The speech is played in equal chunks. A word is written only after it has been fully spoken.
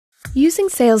Using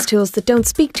sales tools that don't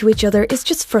speak to each other is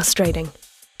just frustrating.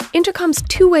 Intercom's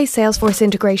two-way Salesforce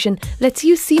integration lets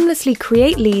you seamlessly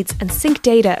create leads and sync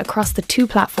data across the two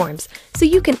platforms, so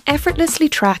you can effortlessly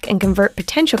track and convert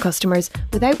potential customers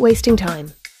without wasting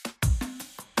time.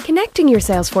 Connecting your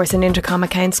Salesforce and Intercom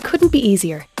accounts couldn't be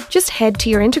easier. Just head to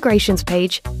your integrations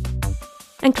page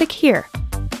and click here.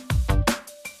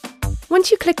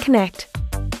 Once you click Connect,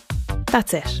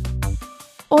 that's it.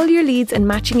 All your leads and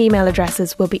matching email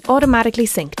addresses will be automatically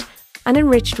synced and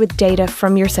enriched with data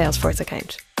from your Salesforce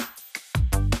account.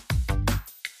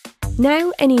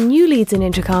 Now, any new leads in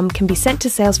Intercom can be sent to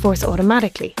Salesforce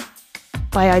automatically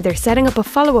by either setting up a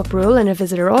follow-up rule in a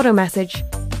visitor auto message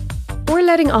or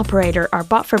letting Operator, our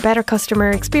bot for better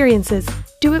customer experiences,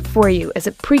 do it for you as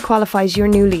it pre-qualifies your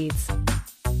new leads.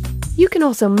 You can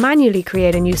also manually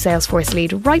create a new Salesforce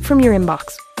lead right from your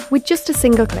inbox with just a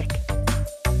single click.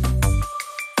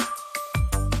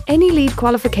 Any lead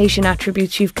qualification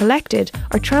attributes you've collected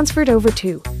are transferred over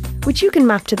too, which you can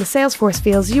map to the Salesforce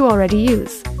fields you already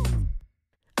use.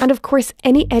 And of course,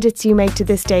 any edits you make to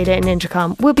this data in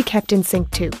Intercom will be kept in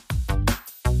sync too.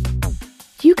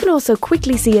 You can also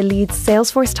quickly see a lead's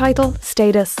Salesforce title,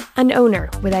 status, and owner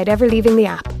without ever leaving the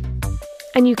app.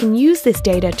 And you can use this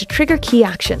data to trigger key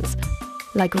actions,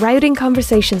 like routing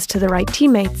conversations to the right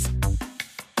teammates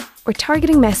or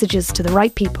targeting messages to the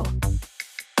right people.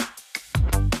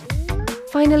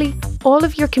 Finally, all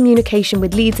of your communication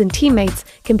with leads and teammates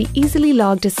can be easily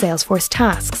logged as Salesforce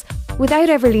tasks without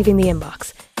ever leaving the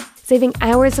inbox, saving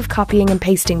hours of copying and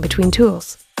pasting between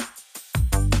tools.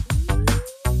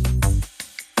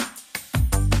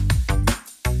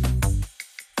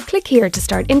 Click here to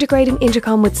start integrating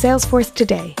Intercom with Salesforce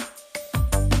today.